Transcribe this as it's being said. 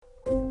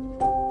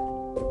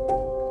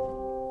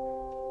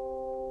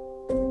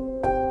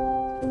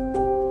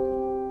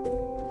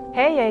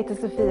heter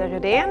Sofia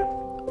Rydén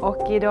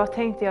och idag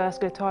tänkte jag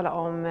skulle tala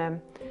om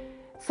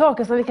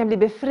saker som vi kan bli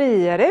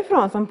befriade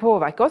ifrån som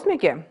påverkar oss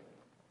mycket.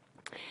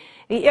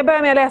 Jag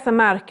börjar med att läsa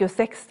Markus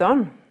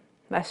 16,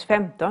 vers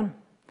 15.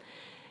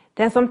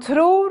 Den som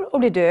tror och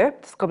blir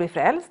döpt ska bli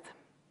frälst,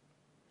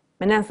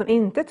 men den som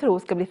inte tror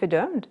ska bli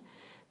fördömd.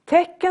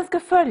 Tecken ska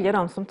följa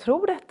dem som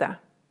tror detta.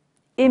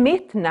 I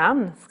mitt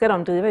namn ska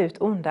de driva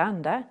ut onda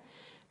andar.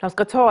 De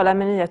ska tala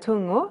med nya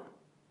tungor.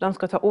 De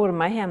ska ta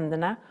ormar i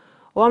händerna.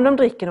 Och om de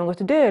dricker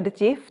något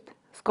dödligt gift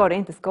ska det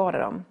inte skada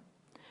dem.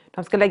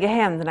 De ska lägga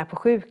händerna på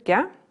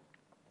sjuka.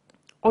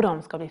 Och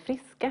de ska bli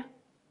friska.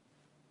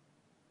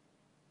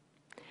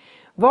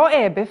 Vad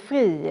är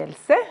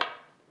befrielse?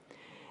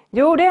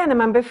 Jo, det är när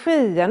man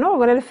befriar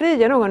någon eller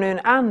friar någon ur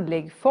en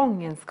andlig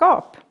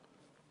fångenskap.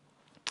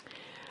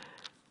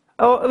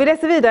 Och vi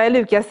läser vidare i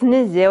Lukas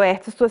 9 och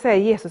 1 så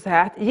säger Jesus så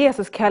här att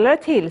Jesus kallade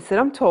till sig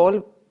de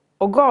 12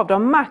 och gav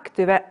dem makt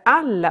över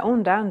alla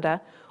onda andar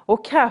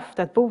och kraft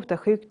att bota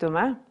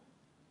sjukdomar.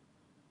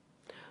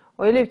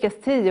 Och i Lukas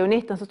 10 och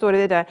 19 så står det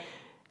vidare: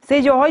 Se,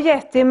 jag har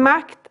gett er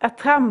makt att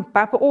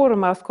trampa på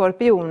ormar och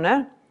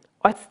skorpioner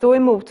och att stå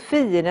emot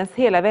fiendens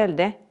hela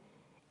välde.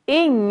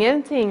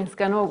 Ingenting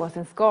ska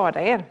någonsin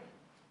skada er.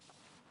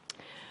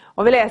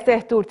 Och vi läser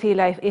ett ord till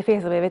i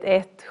Efesierbrevet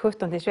 1,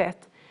 17-21.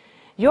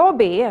 Jag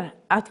ber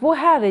att vår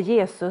Herre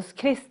Jesus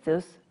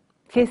Kristus,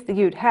 Kristi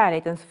Gud,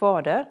 härlighetens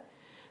fader,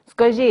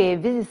 ska ge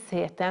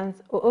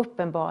vishetens och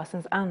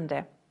uppenbarelsens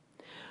ande,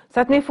 så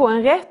att ni får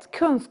en rätt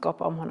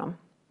kunskap om honom.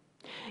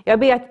 Jag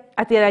ber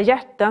att era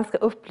hjärtan ska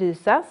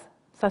upplysas,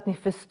 så att ni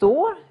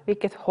förstår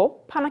vilket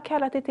hopp han har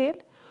kallat er till,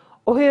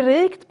 och hur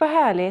rikt på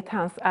härlighet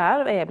hans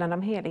arv är bland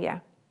de heliga.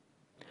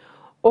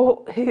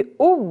 Och hur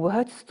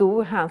oerhört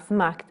stor hans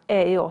makt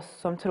är i oss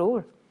som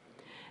tror.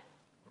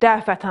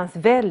 Därför att hans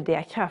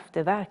väldiga kraft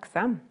är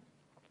verksam.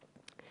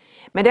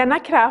 Med denna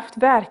kraft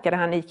verkade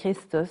han i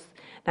Kristus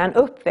när han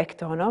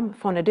uppväckte honom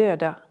från de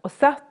döda och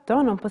satte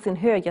honom på sin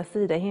högra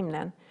sida i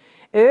himlen.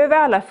 Över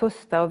alla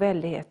första och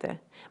väldigheter,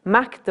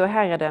 makter och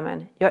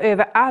herradömen, ja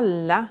över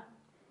alla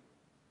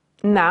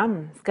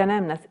namn ska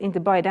nämnas, inte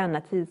bara i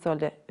denna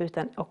tidsålder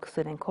utan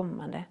också i den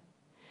kommande.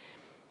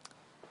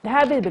 Det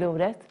här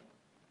bibelordet,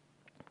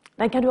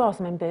 den kan du ha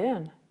som en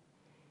bön.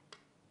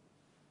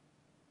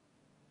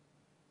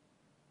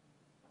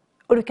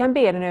 Och du kan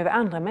be den över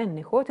andra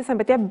människor. Till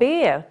exempel att jag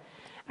ber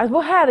att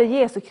vår Herre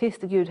Jesus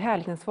Kristi Gud,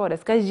 härlighetens fader,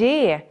 ska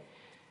ge,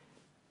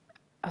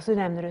 alltså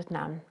nämner du ett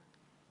namn,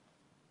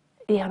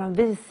 ge honom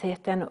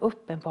visheten och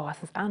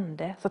uppenbarelsens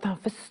ande, så att han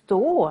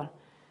förstår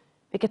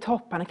vilket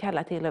hopp han är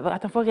kallad till,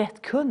 att han får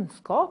rätt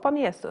kunskap om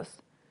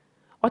Jesus.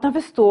 Och att han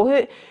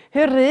förstår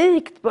hur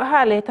rikt på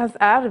härlighet hans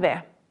arv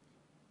är.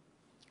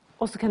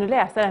 Och så kan du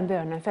läsa den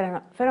bönen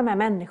för de här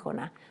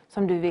människorna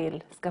som du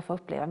vill ska få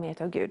uppleva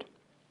mer av Gud.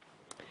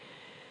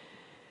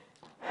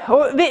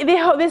 Och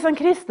vi som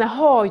kristna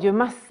har ju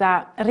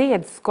massa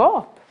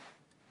redskap.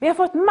 Vi har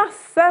fått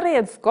massa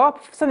redskap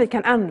som vi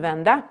kan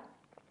använda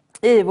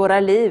i våra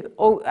liv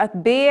och att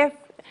be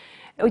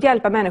och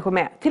hjälpa människor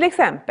med. Till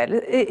exempel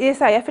i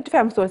Jesaja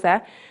 45 står det så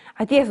här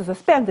att Jesus har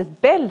spänt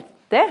ett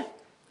bälte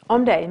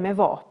om dig med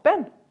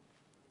vapen.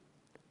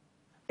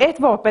 Ett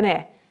vapen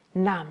är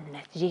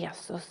namnet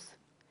Jesus.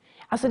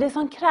 Alltså det är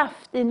sån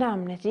kraft i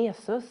namnet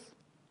Jesus.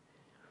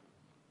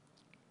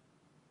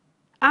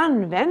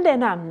 Använd det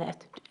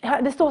namnet.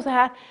 Det står så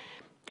här.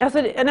 Alltså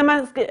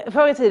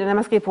förr i tiden när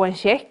man skrev på en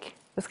check,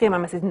 då skrev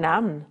man med sitt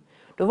namn.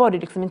 Då var det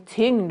liksom en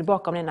tyngd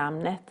bakom det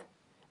namnet.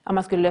 Om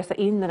man skulle lösa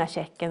in den här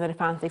checken och det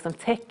fanns liksom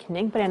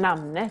teckning på det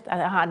namnet.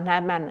 Att den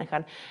här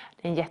människan,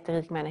 det är en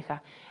jätterik människa.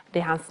 Det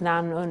är hans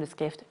namn och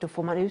underskrift. Då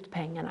får man ut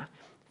pengarna.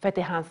 För att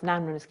det är hans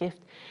namn och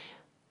underskrift.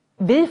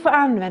 Vi får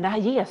använda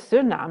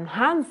Jesu namn.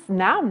 Hans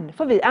namn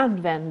får vi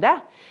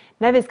använda.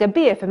 När vi ska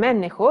be för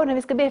människor, när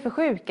vi ska be för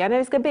sjuka, när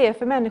vi ska be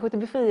för människor till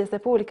befrielse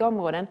på olika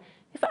områden.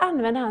 Vi får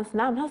använda hans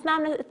namn. Hans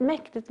namn är ett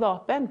mäktigt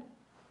vapen.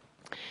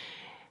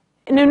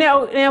 Nu när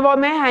jag var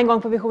med här en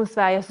gång på Vision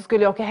Sverige så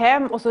skulle jag åka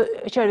hem och så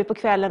körde vi på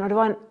kvällen och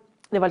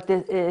det var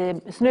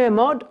lite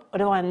snömodd och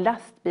det var en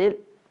lastbil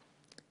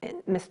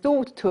med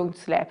stort tungt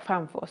släp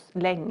framför oss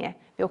länge.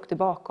 Vi åkte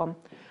bakom.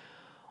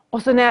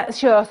 Och så när jag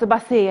kör så bara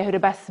ser jag hur det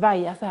börjar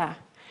svaja så här.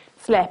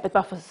 Släpet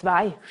bara får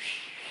svaj.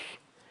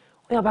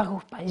 Och jag bara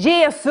ropar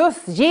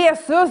Jesus,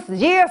 Jesus,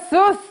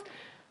 Jesus.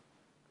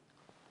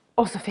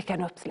 Och så fick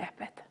han upp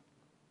släpet.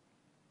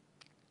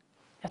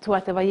 Jag tror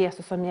att det var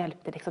Jesus som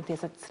hjälpte liksom till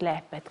så att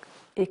släpet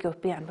gick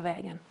upp igen på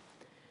vägen.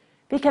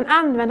 Vi kan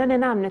använda det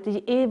namnet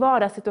i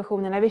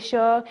vardagssituationer när vi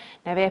kör,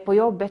 när vi är på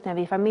jobbet, när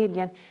vi är i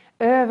familjen.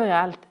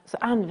 Överallt så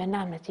använd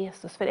namnet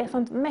Jesus. För det är ett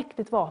sånt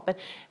mäktigt vapen.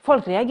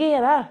 Folk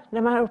reagerar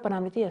när man ropar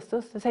namnet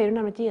Jesus. Så säger du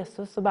namnet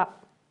Jesus så bara,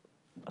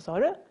 vad sa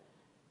du?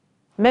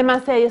 Men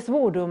man säger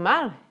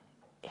svordomar.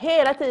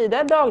 Hela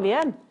tiden,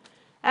 dagligen.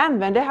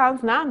 Använder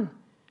hans namn.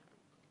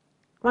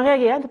 Man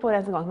reagerar inte på det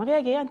ens en gång. Man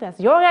reagerar inte ens.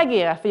 Jag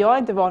reagerar för jag är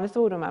inte van vid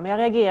svordomar. Men jag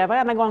reagerar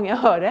varenda gång jag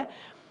hör det.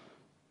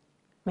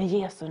 Men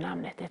Jesu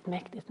namnet är ett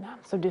mäktigt namn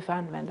som du får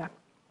använda.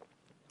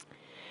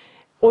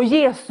 Och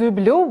Jesu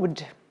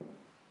blod.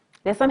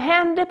 Det som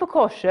hände på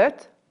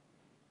korset,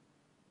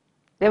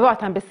 det var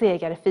att han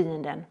besegrade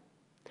fienden.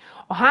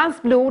 Och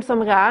hans blod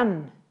som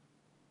rann,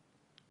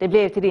 det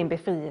blev till din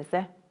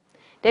befrielse.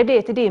 Det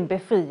blev till din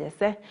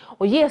befrielse.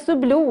 Och Jesu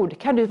blod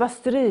kan du bara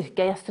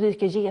stryka. Jag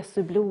stryker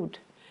Jesu blod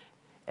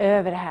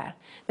över det här.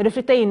 När du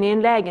flyttar in i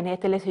en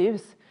lägenhet eller ett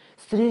hus,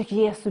 stryk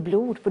Jesu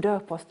blod på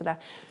dörrposterna.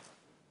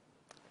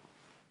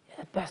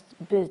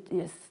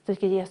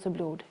 Stryker Jesu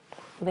blod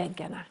på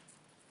väggarna.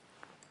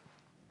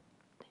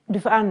 Du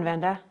får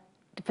använda,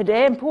 för det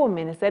är en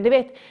påminnelse. Du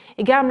vet,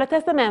 i Gamla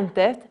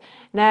testamentet,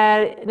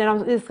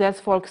 när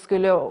Israels folk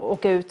skulle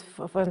åka ut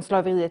från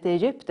slaveriet i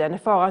Egypten, när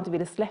farao inte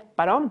ville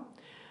släppa dem,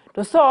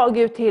 då sa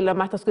Gud till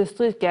dem att de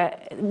skulle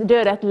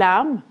döda ett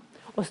lamm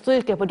och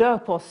stryka på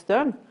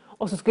dörrposten.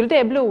 Och så skulle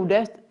det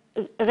blodet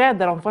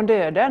rädda dem från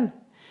döden.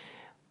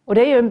 Och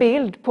det är ju en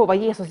bild på vad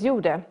Jesus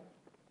gjorde.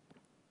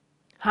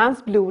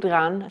 Hans blod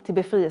rann till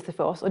befrielse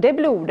för oss. Och det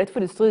blodet får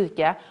du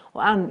stryka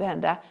och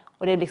använda.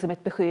 Och det är liksom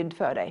ett beskydd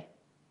för dig.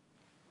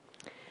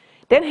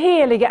 Den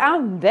helige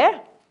ande.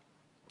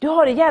 Du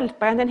har det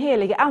hjälparen, den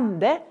helige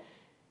ande.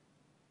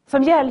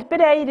 Som hjälper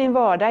dig i din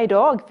vardag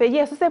idag. För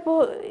Jesus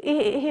är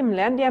i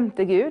himlen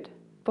jämte Gud.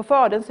 På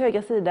Faderns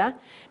högra sida.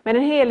 Men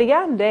den helige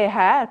ande är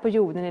här på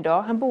jorden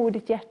idag. Han bor i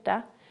ditt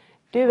hjärta.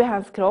 Du är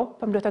hans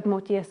kropp om du har tagit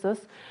emot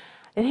Jesus.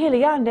 Den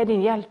helige ande är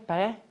din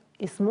hjälpare.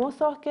 I små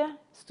saker,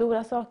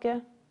 stora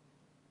saker.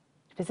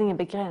 Det finns ingen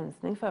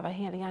begränsning för vad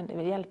helig ande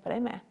vill hjälpa dig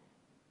med.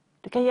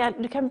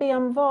 Du kan be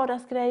om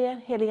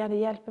vardagsgrejer. Helig ande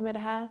hjälper med det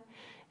här.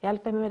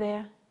 Hjälper med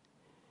det.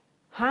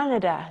 Han är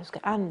där. Du ska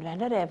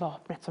använda det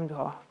vapnet som du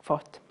har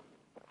fått.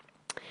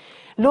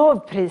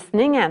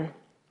 Lovprisningen.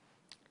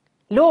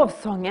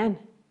 Lovsången.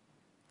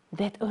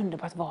 Det är ett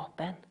underbart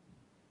vapen.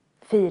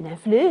 Fienden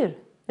flyr.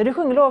 När du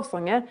sjunger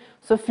lovsånger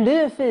så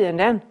flyr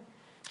fienden.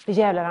 För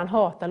jävlar han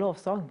hatar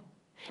lovsång.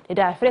 Det är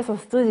därför det är så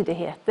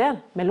stridigheter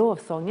med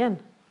lovsången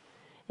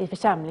i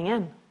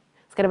församlingen.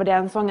 Ska det vara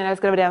den sången eller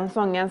ska det vara den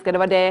sången? Ska det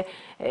vara det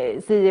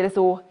si eller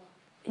så?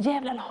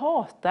 Djävulen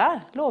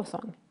hatar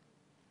lovsång.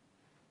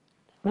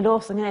 Men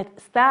lovsången är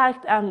ett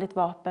starkt andligt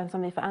vapen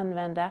som vi får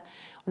använda.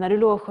 Och när du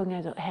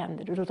lovsjunger så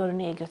händer det. Då tar du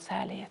ner Guds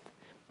härlighet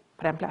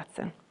på den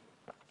platsen.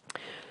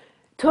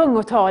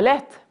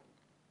 Tungotalet.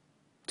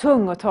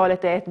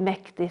 Tungotalet är ett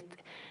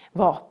mäktigt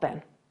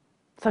vapen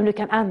som du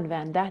kan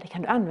använda. Det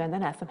kan du använda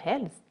när som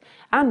helst.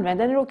 Använd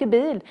den när du åker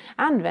bil.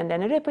 Använd den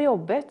när du är på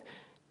jobbet.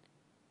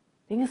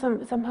 Det är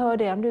ingen som hör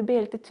det om du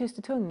ber lite tyst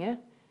i tungor.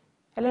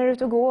 Eller när du är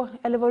ute och går.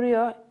 Eller vad du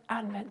gör.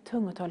 Använd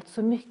tungotalet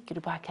så mycket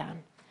du bara kan.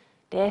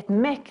 Det är ett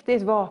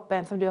mäktigt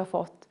vapen som du har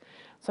fått.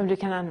 Som du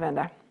kan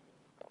använda.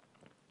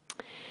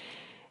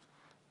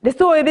 Det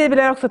står i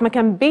Bibeln också att man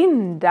kan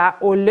binda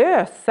och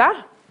lösa.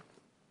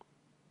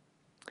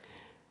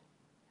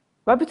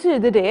 Vad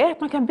betyder det? Att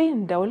man kan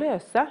binda och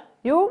lösa?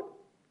 Jo,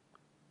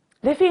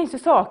 det finns ju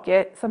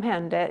saker som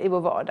händer i vår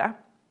vardag.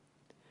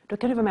 Då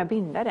kan du vara med och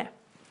binda det.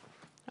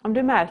 Om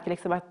du märker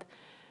liksom att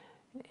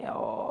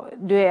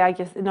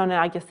någon är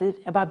aggressiv.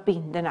 Jag bara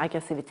binder den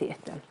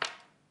aggressiviteten.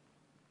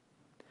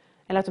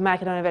 Eller att du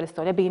märker att någon är väldigt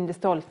stolt. Jag binder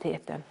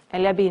stoltheten.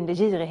 Eller jag binder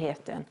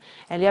girigheten.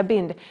 Eller jag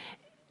binder...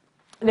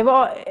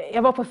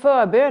 Jag var på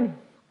förbön.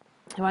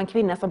 Det var en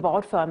kvinna som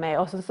bad för mig.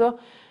 Och så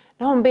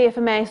när hon ber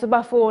för mig så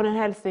bara får hon en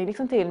hälsning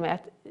liksom till mig.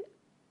 Att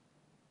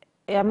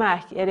jag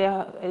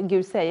märker,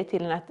 Gud säger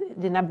till henne att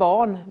dina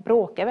barn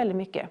bråkar väldigt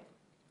mycket.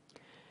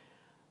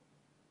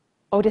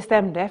 Och det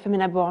stämde, för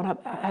mina barn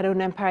hade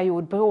under en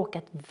period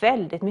bråkat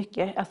väldigt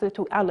mycket. Alltså det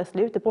tog aldrig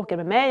slut. De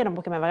bråkade med mig, de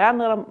bråkade med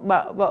varandra.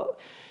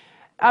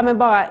 De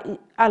bara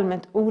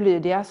allmänt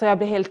olydiga. Så jag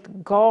blev helt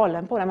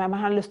galen på det. Men man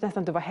hade lust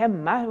nästan inte att vara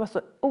hemma. Det var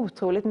så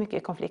otroligt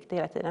mycket konflikter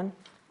hela tiden.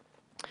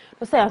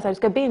 Då säger han så här, du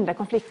ska binda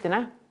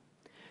konflikterna.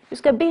 Du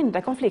ska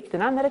binda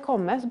konflikterna när det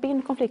kommer. Så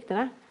bind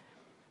konflikterna.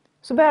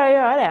 Så börjar jag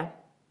göra det.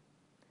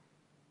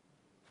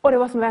 Och det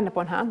var som att vända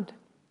på en hand.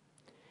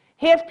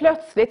 Helt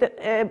plötsligt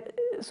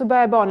så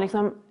börjar barnen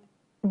liksom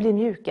bli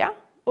mjuka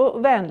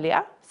och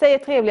vänliga. Säger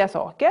trevliga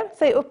saker.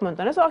 Säger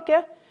uppmuntrande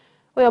saker.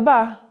 Och jag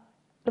bara,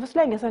 det var så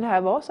länge sedan det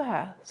här var så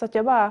här. Så att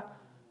jag bara,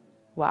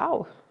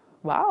 wow.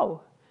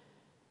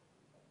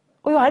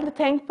 Och jag hade inte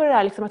tänkt på det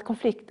där liksom, att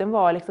konflikten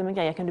var liksom en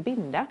grej jag kunde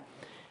binda.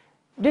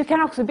 Du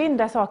kan också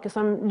binda saker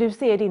som du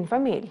ser i din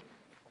familj.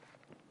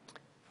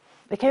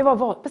 Det kan ju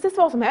vara precis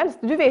vad som helst.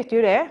 Du vet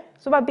ju det.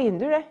 Så bara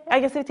binder du det.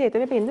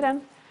 Aggressiviteten, jag binder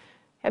den.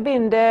 Jag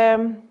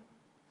binder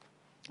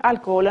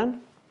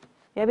alkoholen.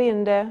 Jag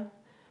binder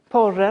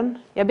porren.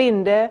 Jag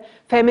binder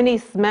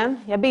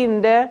feminismen. Jag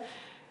binder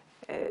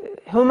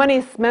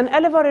humanismen.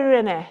 Eller vad det nu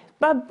än är.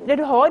 Bara det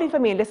du har i din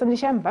familj, det som ni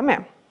kämpar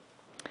med.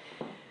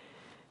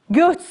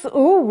 Guds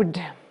ord.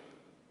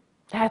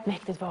 Det här är ett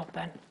mäktigt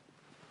vapen.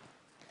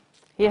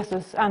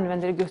 Jesus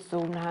använder Guds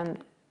ord när han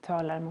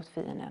talar mot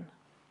fienden.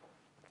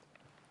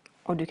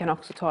 Och du kan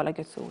också tala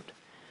Guds ord.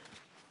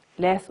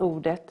 Läs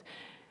ordet.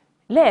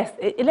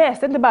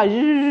 Läs inte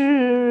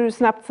bara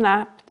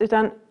snabbt.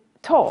 Utan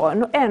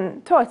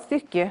ta ett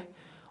stycke.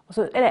 Och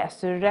så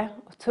läser du det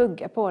och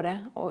tuggar på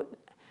det. Och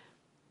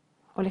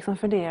Och liksom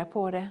fundera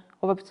på det.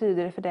 Och vad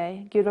betyder det för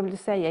dig? Gud, vad vill du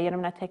säga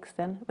genom den här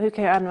texten? Och hur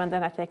kan jag använda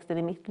den här texten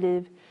i mitt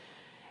liv?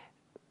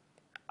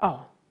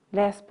 Ja,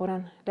 läs på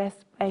den. Läs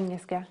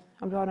engelska,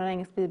 om du har en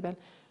engelsk bibel.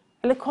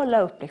 Eller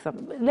kolla upp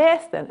liksom.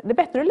 Läs den. Det är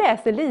bättre att du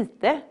läser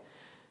lite.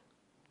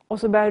 Och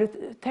så börjar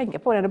du tänka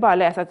på den och bara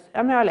läsa att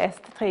jag har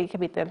läst 3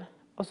 kapitel.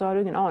 Och så har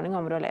du ingen aning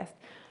om vad du har läst.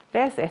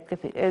 Läs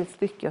ett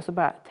stycke och så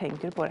bara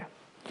tänker du på det.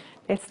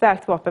 Det är ett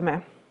starkt vapen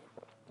med.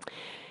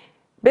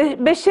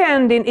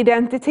 Bekänn din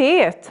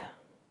identitet.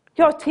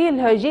 Jag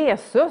tillhör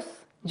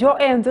Jesus.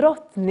 Jag är en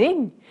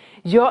drottning.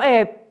 Jag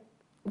är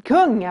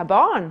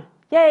kungabarn.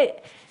 Jag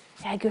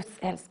är Guds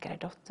älskade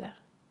dotter.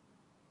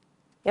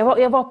 Jag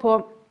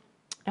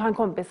har en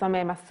kompis som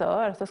är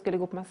massör, så jag skulle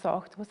gå på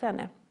massage hos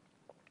henne.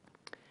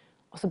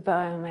 Och så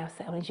börjar jag med att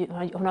säga,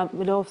 hon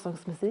har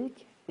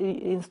lovsångsmusik,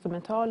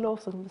 instrumental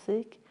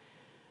lovsångsmusik.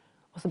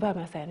 Och så börjar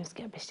jag säga, nu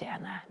ska jag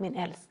betjäna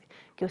min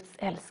Guds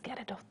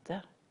älskade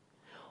dotter.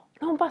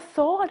 När hon bara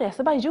sa det,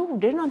 så bara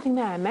gjorde det någonting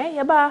med mig.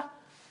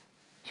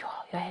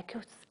 Jag är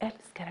Guds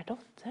älskade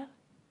dotter.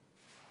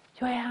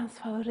 Jag är hans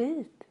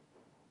favorit.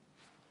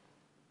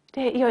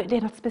 Det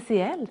är något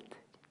speciellt.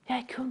 Jag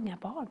är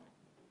kungabarn.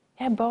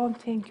 Jag är barn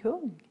till en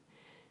kung.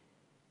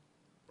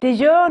 Det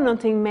gör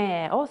någonting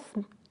med oss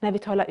när vi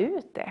talar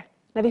ut det.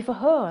 När vi får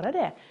höra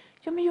det.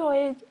 Ja, men jag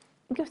är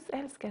Guds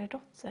älskade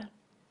dotter.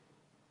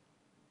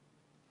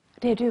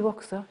 Det är du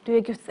också. Du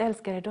är Guds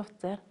älskade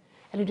dotter.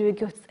 Eller du är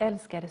Guds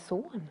älskade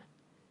son.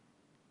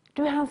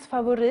 Du är hans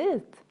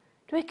favorit.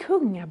 Du är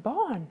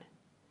kungabarn.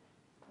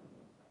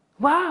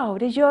 Wow,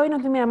 det gör ju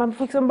någonting mer.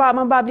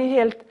 Man bara blir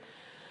helt...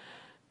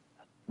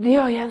 Det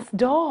gör ju ens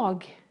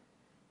dag.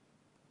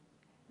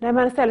 När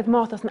man istället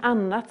matas med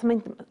annat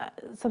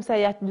som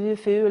säger att du är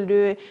ful,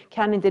 du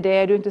kan inte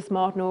det, du är inte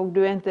smart nog,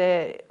 du är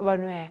inte vad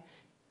du nu är.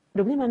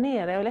 Då blir man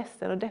nere och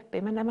ledsen och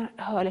deppig. Men när man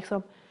hör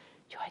liksom,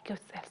 jag är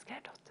Guds älskade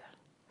dotter.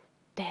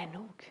 Det är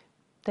nog.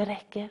 Det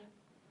räcker.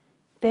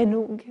 Det är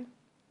nog.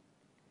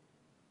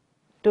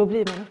 Då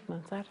blir man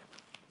uppmuntrad.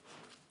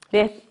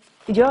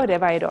 Gör det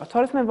varje dag.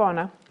 Ta det som en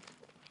vana.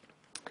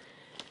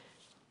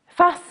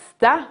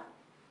 Fasta.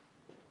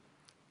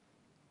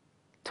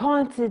 Ta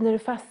en tid när du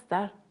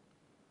fastar.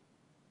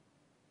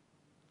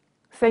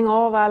 Stäng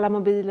av alla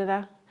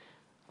mobilerna.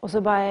 Och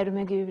så bara är du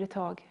med Gud ett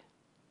tag.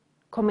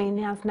 Kom in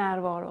i hans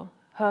närvaro.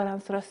 Hör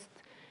hans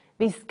röst.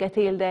 Viska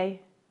till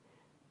dig.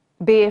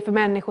 Be för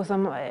människor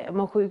som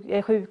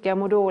är sjuka och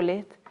mår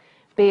dåligt.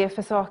 Be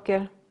för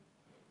saker.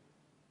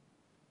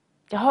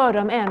 Jag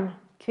hörde om en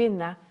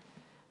kvinna.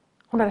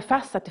 Hon hade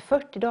fastat i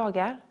 40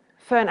 dagar.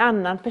 För en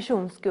annan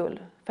persons skull.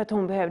 För att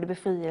hon behövde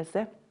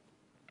befrielse.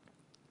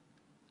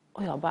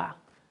 Och jag bara,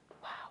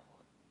 wow.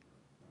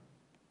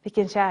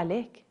 Vilken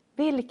kärlek.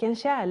 Vilken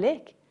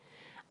kärlek.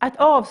 Att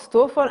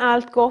avstå från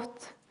allt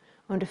gott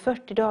under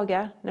 40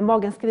 dagar. När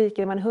magen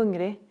skriker, när man är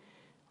hungrig.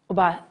 Och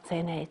bara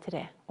säga nej till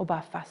det. Och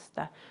bara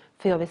fasta.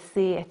 För jag vill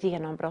se ett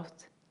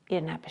genombrott i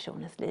den här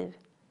personens liv.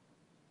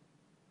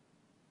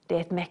 Det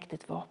är ett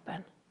mäktigt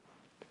vapen.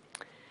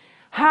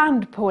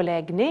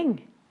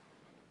 Handpåläggning.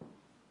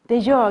 Det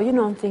gör ju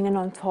någonting när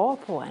någon tar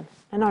på en.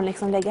 När någon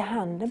liksom lägger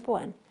handen på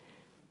en.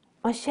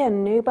 Man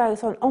känner ju bara en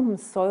sån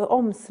omsorg och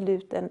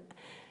omsluten.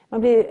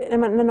 Man blir,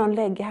 när någon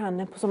lägger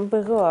handen på, som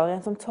berör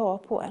en, som tar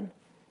på en.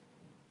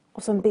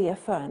 Och som ber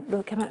för en.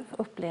 Då kan man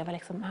uppleva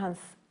liksom hans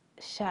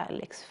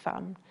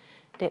kärleksfamn.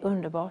 Det är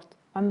underbart.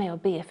 Var med och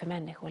be för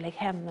människor. Lägg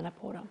händerna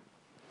på dem.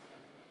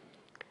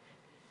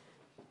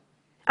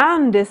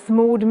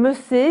 Andesmod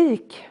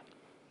musik.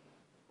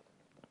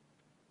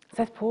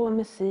 Sätt på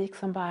musik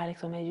som bara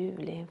liksom är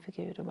ljuvlig inför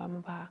Gud. Och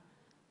man bara,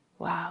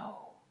 wow.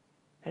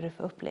 Där du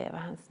får uppleva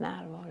hans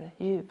närvaro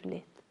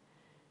ljuvligt.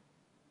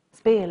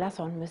 Spela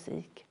sån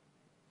musik.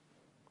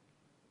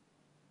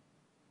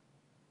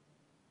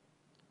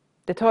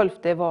 Det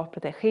 12:e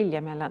vapnet är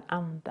skilja mellan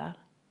andar.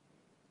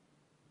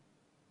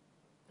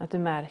 Att du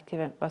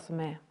märker vad som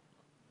är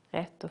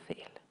rätt och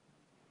fel.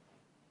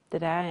 Det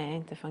där är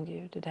inte från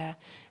Gud. Det där.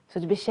 Så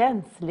du blir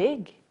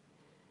känslig.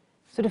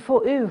 Så du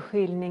får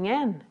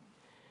urskiljningen.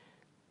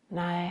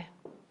 Nej,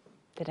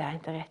 det där är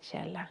inte rätt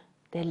källa.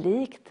 Det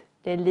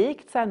är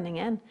likt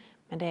sanningen,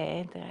 men det är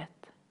inte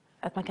rätt.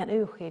 Att man kan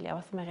urskilja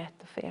vad som är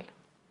rätt och fel.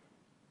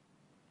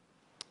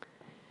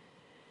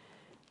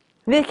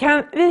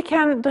 Vi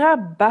kan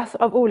drabbas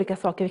av olika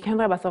saker. Vi kan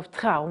drabbas av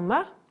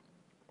trauma.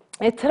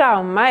 Ett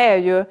trauma är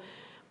ju...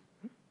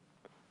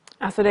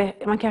 Alltså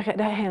det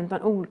har hänt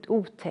en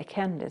otäck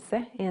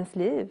händelse i ens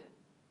liv.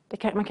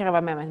 Man kan ha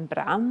varit med om en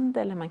brand,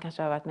 eller man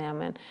kanske har varit med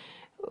om en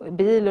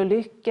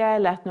bilolycka,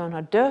 eller att någon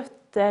har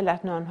dött, eller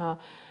att någon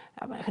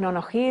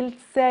har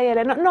skilt sig,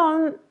 eller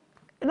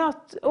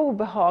något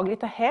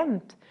obehagligt har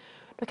hänt.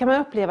 Då kan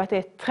man uppleva att det är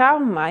ett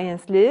trauma i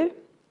ens liv.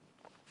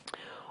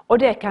 Och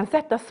det kan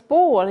sätta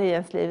spår i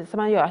ens liv som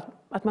man gör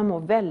att man mår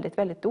väldigt,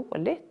 väldigt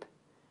dåligt.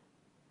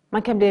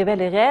 Man kan bli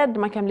väldigt rädd,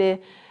 man kan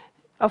bli...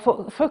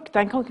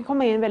 Fruktan kan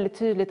komma in väldigt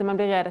tydligt när man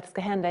blir rädd att det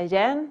ska hända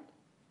igen.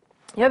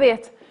 Jag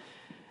vet,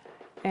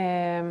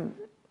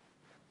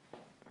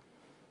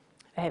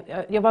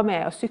 jag var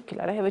med och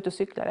cyklade. Jag var ute och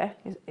cyklade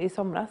i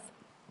somras.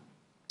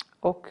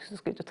 och så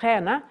ska jag ut och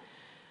träna.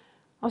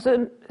 Och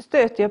så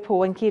stöter jag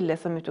på en kille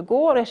som är ute och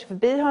går och jag kör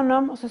förbi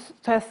honom och så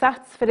tar jag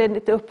sats för det är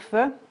lite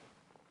uppför.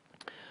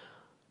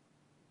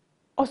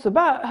 Och så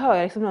bara hör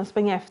jag liksom någon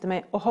springa efter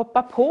mig och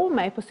hoppa på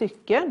mig på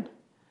cykeln.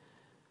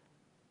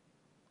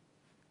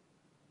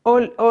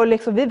 Och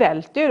liksom vi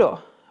välter ju då.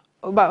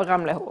 Och bara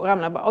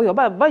ramlar bara. Och jag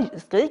bara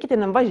skriker till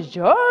honom, vad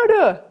gör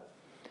du?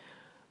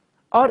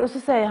 Ja, och så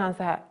säger han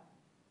så här.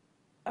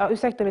 Ja,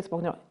 ursäkta mitt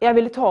språk nu. Jag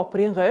ville ta på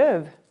din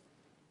röv.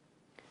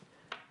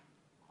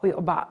 Och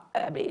jag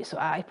blir så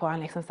arg på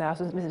honom liksom så här.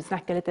 Så vi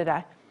snackar lite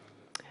där.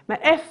 Men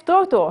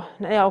efteråt då,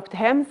 när jag åkte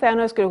hem sen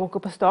och jag skulle åka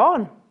på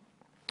stan.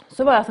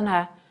 Så var jag sån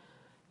här.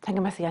 Tänk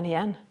om jag ser han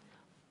igen.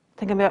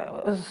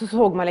 Och så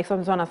såg man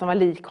liksom sådana som var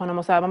lik honom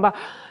och så här. Man bara,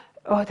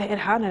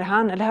 är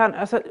det han?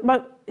 Alltså,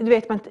 du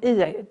vet, man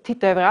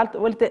tittar överallt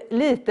och var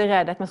lite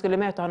rädd att man skulle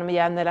möta honom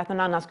igen eller att någon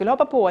annan skulle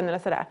hoppa på en eller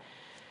sådär.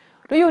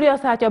 Då gjorde jag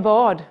så här att jag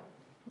bad.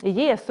 I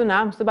Jesu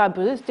namn så bara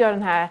bryter jag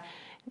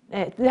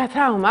det här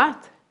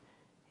traumat.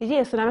 I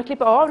Jesu namn jag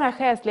klipper av de här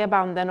själsliga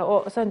banden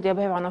och så att jag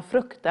behöver ha någon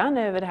fruktan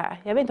över det här.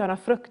 Jag vill inte ha någon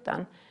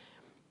fruktan.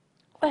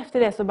 Och efter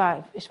det så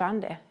bara försvann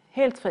det.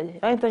 Helt fri.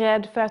 Jag är inte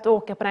rädd för att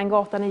åka på den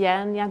gatan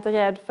igen. Jag är inte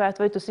rädd för att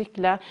vara ute och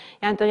cykla.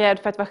 Jag är inte rädd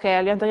för att vara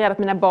själv. Jag är inte rädd att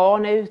mina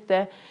barn är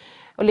ute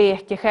och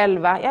leker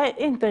själva. Jag är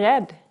inte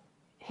rädd.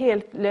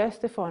 Helt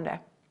löst ifrån det.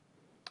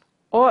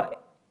 Och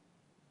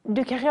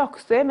du kanske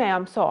också är med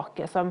om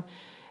saker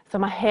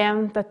som har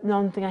hänt, att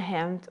någonting har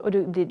hänt. Och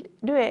du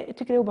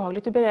tycker det är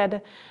obehagligt. Du är beredd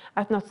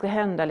att något ska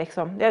hända.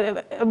 Liksom.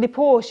 Jag blev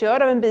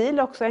påkörd av en bil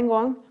också en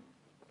gång.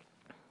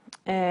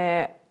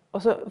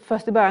 Och så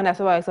först i början där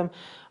så var jag liksom,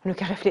 nu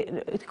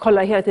kanske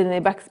kollar hela tiden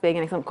i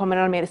backspegeln, liksom, kommer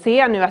någon med? Ser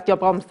jag nu att jag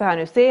bromsar här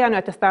nu? Ser jag nu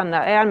att jag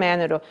stannar? Är han med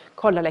nu då?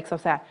 Kolla liksom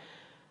så här.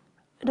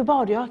 Då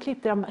bad jag,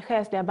 klippte de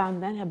själsliga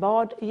banden. Jag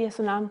bad i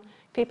Jesu namn,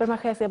 klippa de här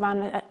själsliga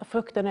banden,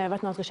 fruktan över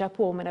att någon ska köra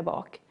på mig där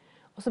bak.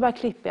 Och så bara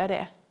klipper jag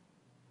det.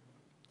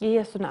 I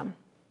Jesu namn.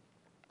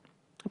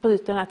 Jag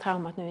bryter den här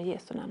traumat nu i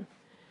Jesu namn.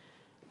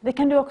 Det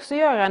kan du också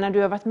göra när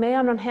du har varit med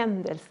om någon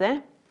händelse.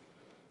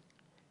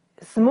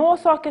 Små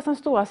saker som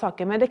stora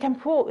saker, men det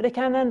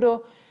kan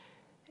ändå,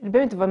 det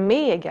behöver inte vara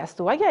mega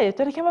stora grejer,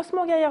 utan det kan vara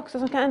små grejer också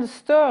som kan ändå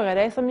störa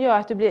dig, som gör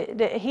att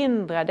det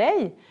hindrar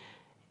dig.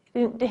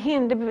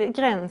 Det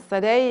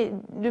begränsar dig.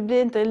 Du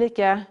blir inte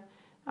lika,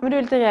 ja, men du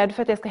är lite rädd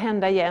för att det ska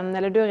hända igen,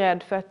 eller du är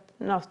rädd för att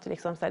något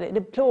liksom, så här,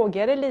 det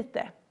plågar dig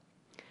lite.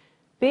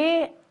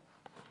 Be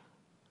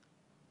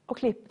och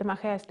klipp de här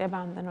själsliga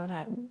banden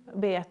och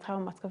be att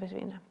traumat ska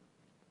försvinna.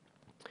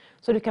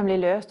 Så du kan bli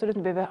löst och du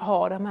inte behöver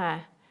ha de här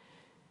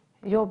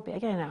jobbiga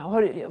grejerna.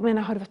 Har du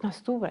varit några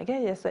stora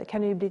grejer så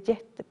kan det ju bli ett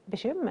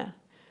jättebekymmer.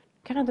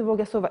 Du kan inte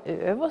våga sova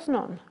över hos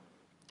någon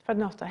för att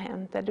något har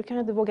hänt. Eller du kan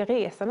inte våga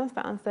resa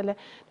någonstans. Eller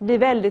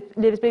livet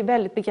blir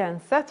väldigt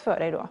begränsat för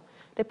dig då.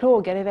 Det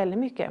plågar dig väldigt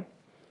mycket.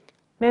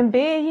 Men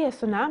be i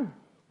Jesu namn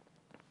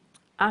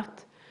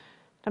att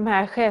de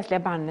här själsliga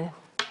banden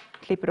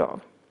klipper av.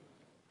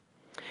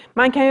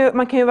 Man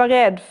kan ju vara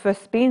rädd för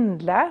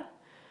spindlar.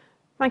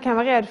 Man kan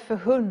vara rädd för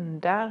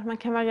hundar. Man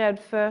kan vara rädd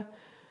för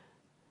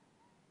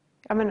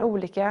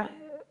olika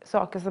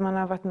saker som man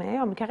har varit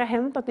med om. Det kanske har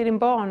hänt något i din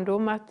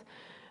barndom att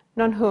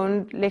någon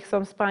hund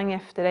liksom sprang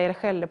efter dig eller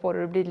skällde på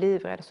dig och du blir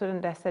livrädd. Så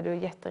den dess är du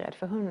jätterädd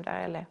för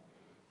hundar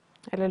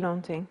eller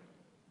någonting.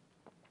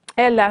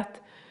 Eller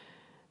att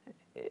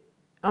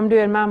om du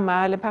är en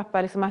mamma eller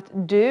pappa, liksom att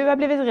du har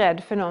blivit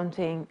rädd för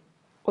någonting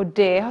och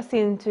det har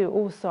sin tur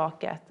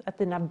orsakat att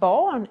dina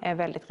barn är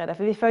väldigt rädda.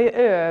 För vi för ju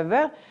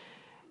över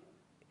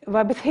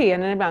våra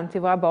beteenden ibland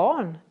till våra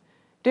barn.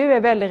 Du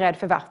är väldigt rädd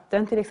för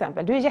vatten till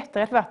exempel. Du är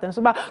jätterädd för vatten.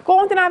 Så bara,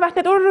 gå inte nära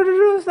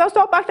vattnet.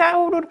 Stopp, akta.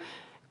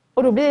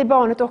 Och då blir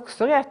barnet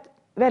också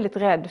väldigt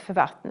rädd för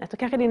vattnet. Och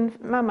kanske din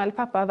mamma eller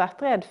pappa har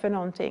varit rädd för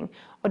någonting.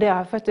 Och det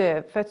har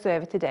förts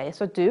över till dig.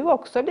 Så att du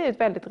också har blivit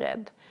väldigt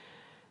rädd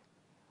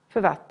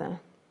för vatten.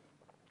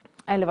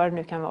 Eller vad det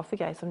nu kan vara för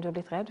grej som du har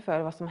blivit rädd för.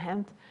 Eller vad som har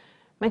hänt.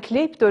 Men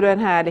klipp då den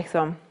här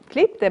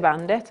klipp det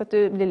bandet. Så att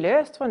du blir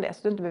löst från det. Så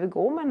att du inte behöver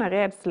gå med den här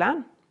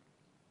rädslan.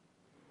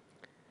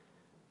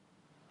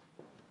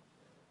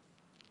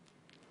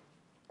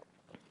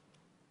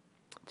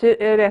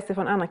 Jag läser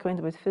från Andra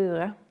Korinthierbrevet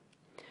 4.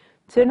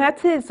 Så den här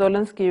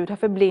tidsålderns Gud har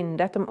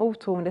förblindat de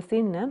otroende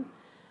sinnen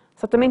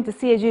så att de inte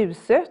ser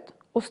ljuset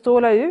och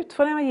strålar ut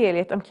från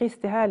evangeliet om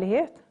Kristi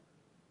härlighet.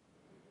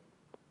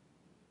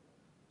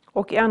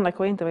 Och i Andra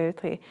Korinthierbrevet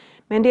 3.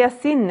 Men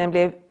deras sinnen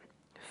blev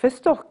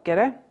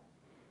förstockade.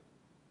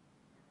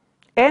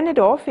 Än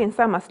idag finns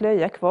samma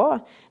slöja kvar.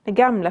 Det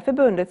gamla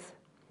förbundets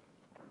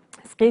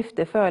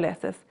skrifter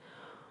föreläses.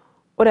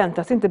 Och den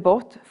tas inte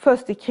bort.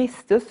 Först i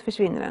Kristus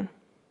försvinner den.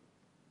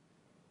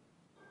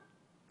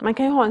 Man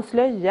kan ju ha en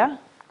slöja,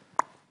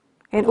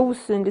 en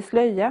osynlig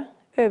slöja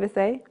över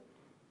sig.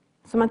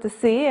 Så man inte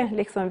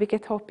ser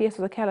vilket hopp Jesus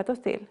har kallat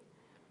oss till.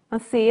 Man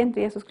ser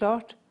inte Jesus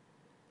klart.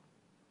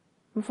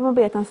 Man får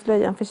be att den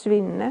slöjan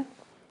försvinner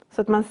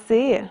så att man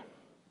ser.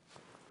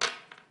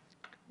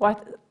 Och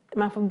att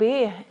man får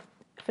be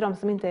för de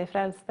som inte är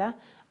frälsta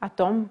att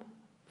de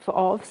får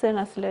av sig den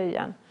här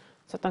slöjan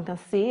Så att de kan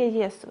se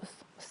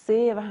Jesus och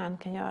se vad han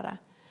kan göra.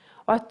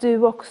 Och att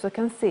du också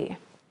kan se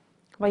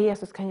vad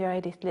Jesus kan göra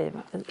i ditt liv,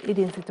 i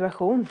din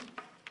situation.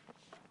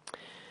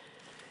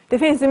 Det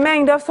finns en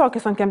mängd av saker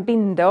som kan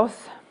binda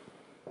oss.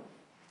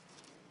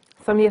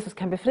 Som Jesus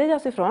kan befria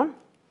oss ifrån.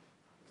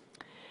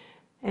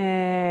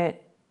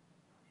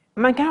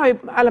 Man kan ha ju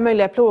alla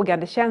möjliga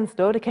plågande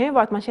känslor. Det kan ju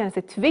vara att man känner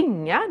sig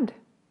tvingad.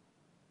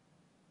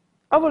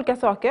 Av olika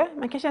saker.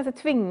 Man kan känna sig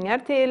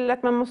tvingad till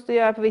att man måste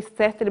göra på ett visst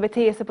sätt. Eller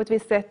bete sig på ett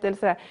visst sätt. Eller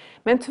sådär.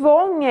 Men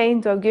tvång är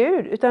inte av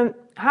Gud. Utan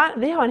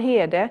vi har en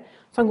herde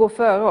som går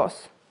före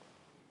oss.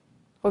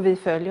 Och vi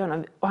följer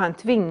honom. Och han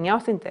tvingar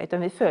oss inte.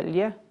 Utan vi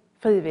följer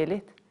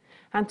frivilligt.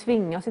 Han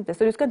tvingar oss inte.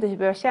 Så du ska inte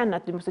behöva känna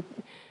att du måste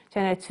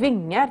känna dig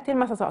tvingad till en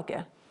massa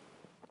saker.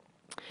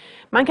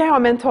 Man kan ha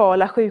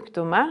mentala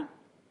sjukdomar.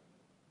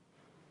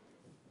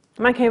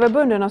 Man kan ju vara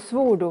bunden av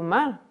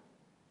svordomar.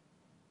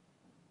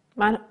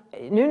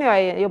 Nu när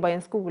jag jobbar i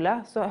en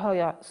skola så hör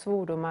jag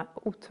svordomar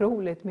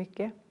otroligt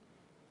mycket.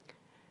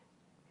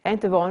 Jag är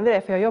inte van vid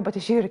det för jag har jobbat i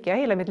kyrka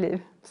hela mitt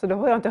liv. Så då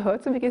har jag inte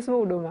hört så mycket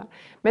svordomar.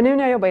 Men nu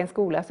när jag jobbar i en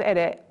skola så är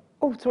det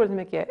otroligt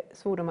mycket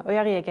svordomar. Och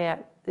jag reagerar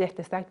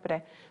jättestarkt på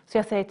det. Så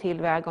jag säger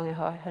till varje gång jag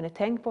hör ni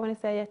tänk på vad ni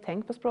säger,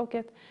 tänk på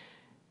språket.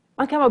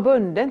 Man kan vara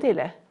bunden till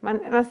det.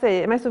 Man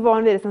är så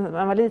van vid det som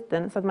man var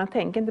liten så att man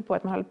tänker inte på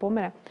att man håller på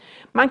med det.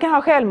 Man kan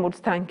ha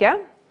självmordstankar.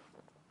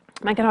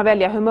 Man kan ha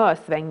välja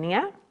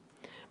humörsvängningar.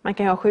 Man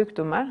kan ha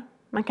sjukdomar.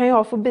 Man kan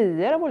ha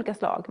fobier av olika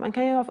slag. Man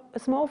kan ha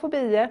små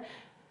fobier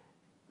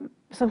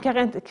som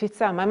kanske inte kvitt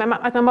samma. Men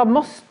att man bara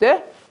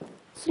måste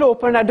slå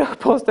på den där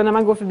dörrposten när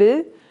man går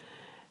förbi.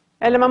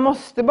 Eller man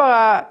måste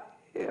bara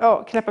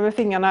knäppa med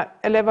fingrarna.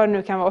 Eller vad det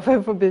nu kan vara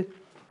för fobi.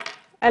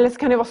 Eller så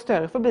kan det vara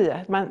större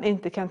fobier. Att man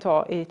inte kan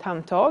ta i ett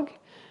handtag.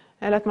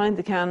 Eller att man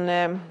inte kan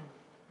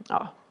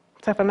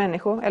träffa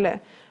människor. Eller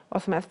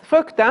vad som helst.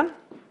 Fruktan.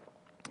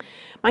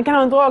 Man kan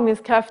ha en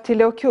dragningskraft till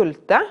det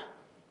ockulta.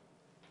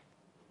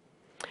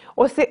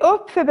 Och se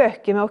upp för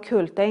böcker med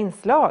ockulta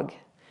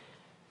inslag.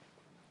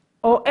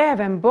 Och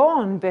även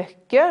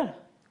barnböcker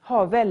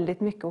har väldigt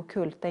mycket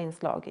ockulta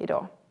inslag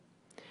idag.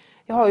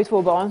 Jag har ju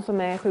 2 barn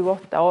som är 7 och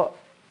 8.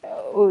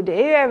 Och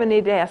det är ju även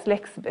i deras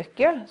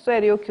läxböcker så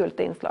är det ju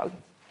ockulta inslag.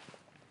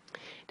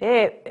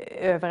 Det är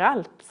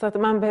överallt. Så att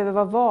man behöver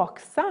vara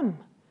vaksam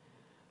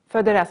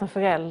för det där som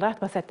förälder.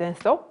 Att man sätter en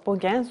stopp och en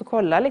gräns och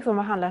kollar liksom,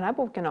 vad handlar den här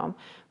boken om.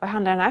 Vad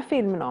handlar den här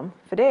filmen om.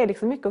 För det är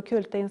liksom mycket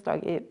ockulta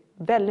inslag i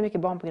väldigt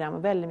mycket barnprogram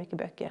och väldigt mycket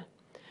böcker.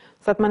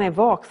 Så att man är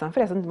vaksam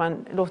för det så att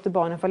man låter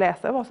barnen få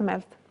läsa vad som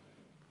helst.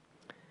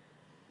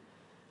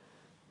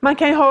 Man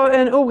kan ju ha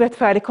en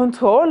orättfärdig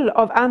kontroll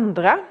av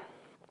andra.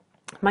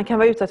 Man kan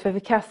vara utsatt för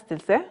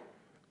förkastelse,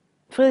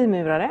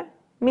 frimurare,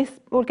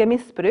 olika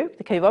missbruk.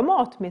 Det kan ju vara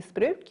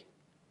matmissbruk.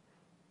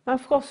 Man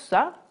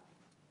frossar.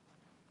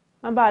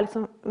 Man bara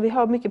liksom, vi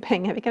har mycket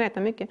pengar, vi kan äta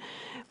mycket.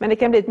 Men det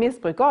kan bli ett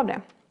missbruk av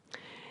det.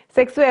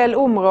 Sexuell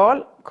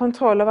omoral,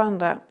 kontroll av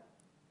andra,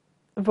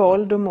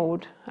 våld och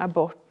mord,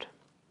 abort.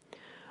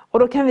 Och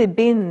då kan vi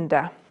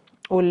binda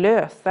och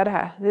lösa det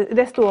här.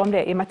 Det står om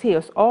det i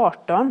Matteus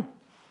 18.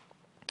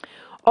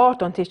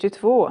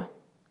 18-22.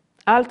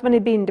 Allt vad ni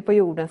binder på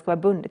jorden ska vara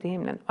bundet i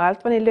himlen. Och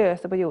allt vad ni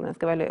löser på jorden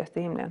ska vara löst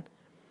i himlen.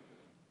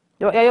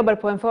 Jag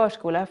jobbade på en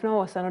förskola för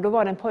några år sedan och då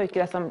var det en pojke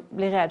där som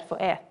blev rädd för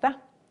att äta.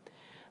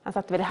 Han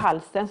satt vid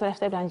halsen så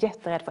efter blev han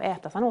jätterädd för att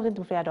äta så han åt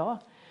inte på flera dagar.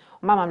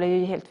 Och mamman blev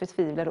ju helt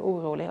förtvivlad och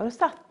orolig. Och då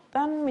satt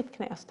han i mitt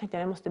knä och så tänkte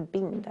jag måste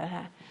binda det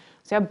här.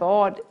 Så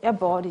jag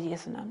bad i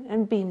Jesu namn. Nu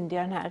binder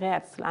jag den här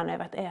rädslan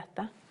över att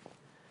äta.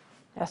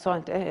 Jag sa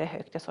inte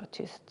högt, jag sa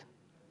tyst.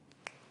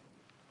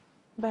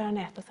 Började han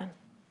äta sen.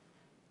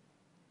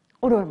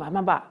 Och då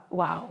man bara,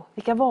 wow,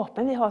 vilka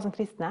vapen vi har som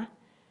kristna.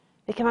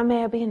 Vi kan vara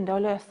med och binda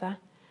och lösa.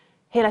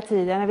 Hela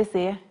tiden när vi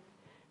ser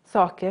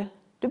saker.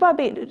 Det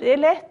är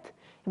lätt.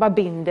 Jag bara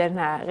binder den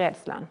här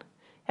rädslan.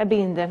 Jag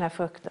binder den här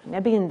frukten.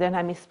 Jag binder den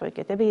här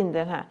missbruket. Jag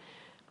binder den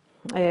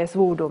här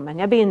svordomen.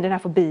 Jag binder den här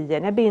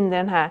fobien. Jag binder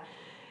den här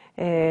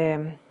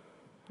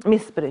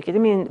missbruket.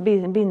 Jag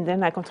binder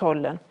den här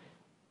kontrollen.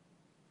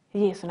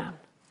 I Jesu namn.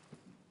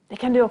 Det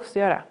kan du också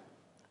göra.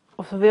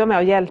 Och så vill jag med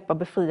och hjälpa och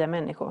befria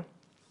människor.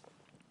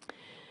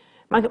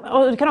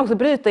 Du kan också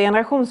bryta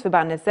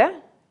generationsförbannelse.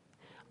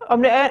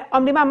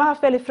 Om din mamma har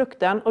haft väldigt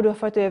fruktan och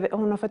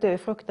hon har fått över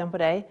fruktan på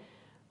dig.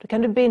 Då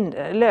kan du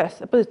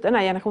bryta den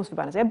här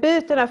generationsförbannelsen. Jag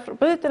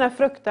bryter den här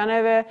fruktan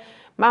över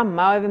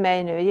mamma och över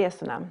mig nu i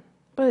Jesu namn.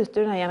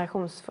 Bryter den här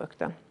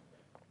generationsfruktan.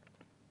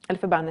 Eller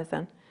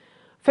förbannelsen.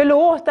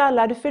 Förlåt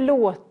alla, du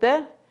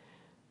förlåter.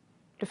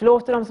 Du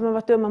förlåter dem som har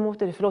varit dumma mot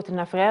dig. Du förlåter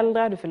dina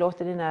föräldrar. Du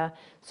förlåter dina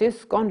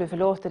syskon. Du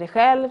förlåter dig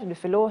själv. Du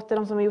förlåter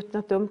dem som har gjort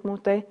något dumt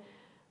mot dig.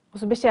 Och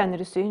så bekänner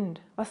du synd.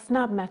 Var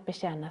snabb med att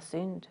bekänna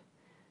synd.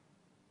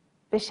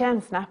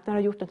 Bekänn snabbt när du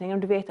har gjort någonting. Om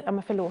du vet, ja,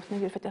 men förlåt mig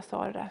Gud för att jag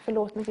sa det där.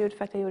 Förlåt mig Gud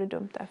för att jag gjorde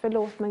dumt där.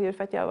 Förlåt mig Gud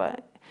för att jag var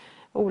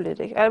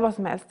olydig. Eller vad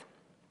som helst.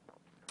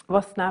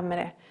 Var snabb med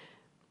det.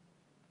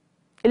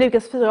 I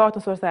Lukas 4:18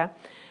 står det så här.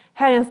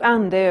 Herrens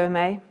ande är över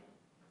mig.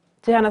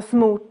 Ty han har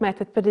smort mig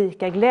till att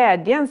predika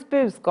glädjens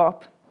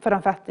budskap för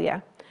de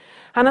fattiga.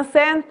 Han har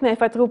sänt mig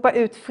för att ropa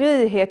ut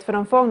frihet för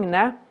de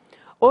fångna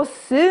och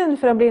syn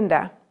för de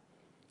blinda.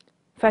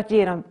 För att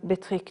ge de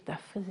betryckta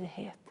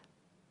frihet.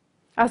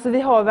 Alltså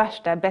vi har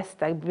värsta,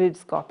 bästa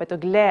budskapet och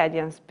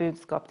glädjens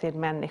budskap till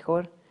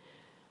människor.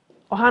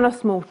 Och han har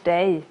smort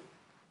dig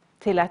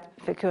till att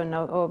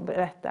förkunna och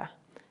berätta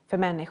för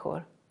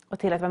människor. Och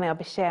till att vara med och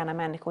betjäna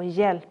människor,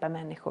 hjälpa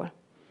människor.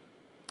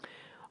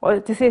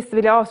 Och till sist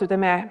vill jag avsluta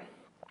med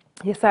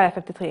Jesaja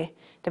 53.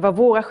 Det var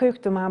våra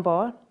sjukdomar han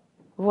bar.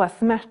 Våra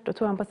smärtor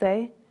tog han på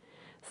sig.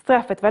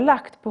 Straffet var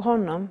lagt på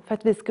honom för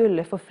att vi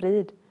skulle få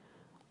frid.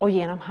 Och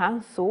genom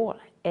hans sår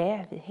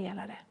är vi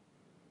helade.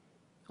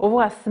 Och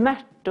våra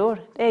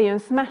smärtor, det är ju en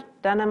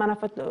smärta när man har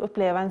fått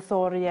uppleva en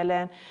sorg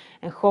eller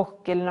en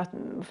chock eller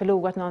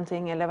förlorat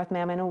någonting eller varit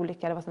med om en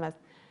olycka eller vad som helst.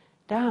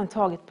 Det har han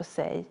tagit på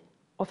sig.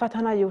 Och för att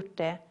han har gjort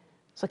det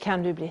så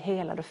kan du bli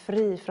helad och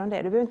fri från det.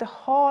 Du behöver inte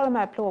ha de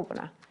här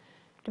plågorna.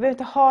 Du behöver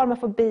inte ha de här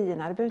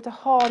fobierna. Du behöver inte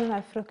ha den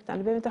här fruktan.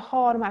 Du behöver inte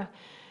ha de här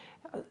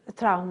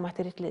traumat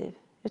i ditt liv.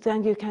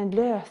 Utan Gud kan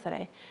lösa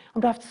dig.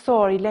 Om du har haft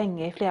sorg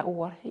länge i flera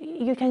år.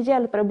 Gud kan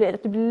hjälpa dig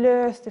att du blir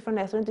löst ifrån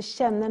det så du inte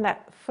känner den där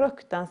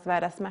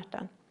fruktansvärda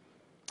smärtan.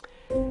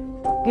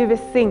 Gud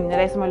välsigne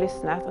dig som har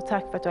lyssnat och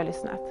tack för att du har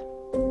lyssnat.